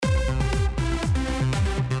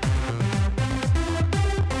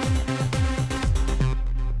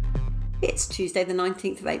It's Tuesday the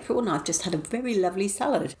 19th of April and I've just had a very lovely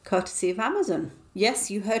salad, courtesy of Amazon. Yes,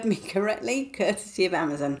 you heard me correctly, courtesy of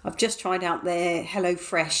Amazon. I've just tried out their Hello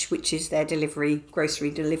Fresh, which is their grocery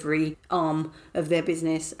delivery arm of their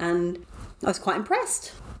business, and I was quite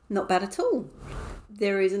impressed. Not bad at all.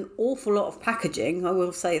 There is an awful lot of packaging, I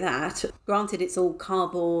will say that. Granted, it's all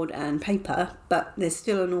cardboard and paper, but there's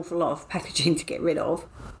still an awful lot of packaging to get rid of.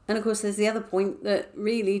 And of course, there's the other point that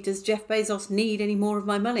really, does Jeff Bezos need any more of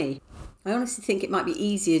my money? I honestly think it might be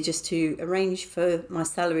easier just to arrange for my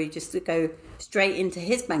salary just to go straight into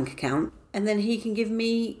his bank account, and then he can give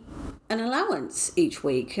me an allowance each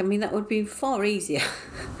week. I mean, that would be far easier.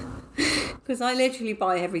 Because I literally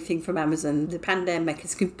buy everything from Amazon. The pandemic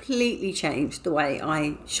has completely changed the way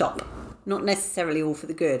I shop. Not necessarily all for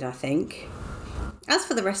the good, I think. As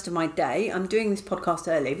for the rest of my day, I'm doing this podcast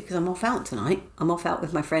early because I'm off out tonight. I'm off out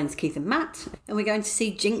with my friends Keith and Matt, and we're going to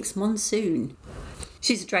see Jinx Monsoon.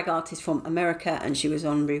 She's a drag artist from America and she was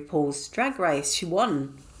on RuPaul's Drag Race. She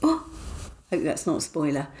won. Oh, hope that's not a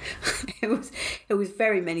spoiler. It was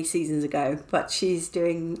very many seasons ago, but she's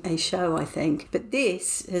doing a show, I think. But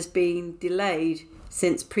this has been delayed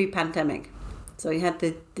since pre-pandemic. So we had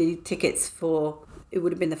the tickets for, it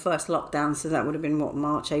would have been the first lockdown, so that would have been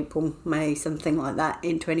March, April, May, something like that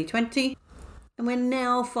in 2020. And we're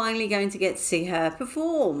now finally going to get to see her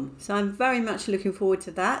perform. So I'm very much looking forward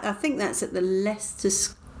to that. I think that's at the Leicester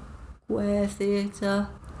Square Theatre.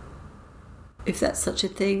 If that's such a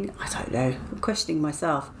thing, I don't know. I'm questioning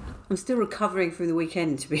myself. I'm still recovering from the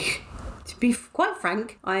weekend, to be quite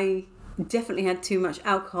frank. I definitely had too much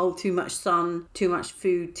alcohol, too much sun, too much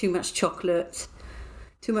food, too much chocolate,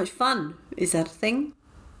 too much fun. Is that a thing?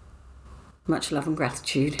 Much love and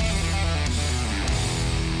gratitude.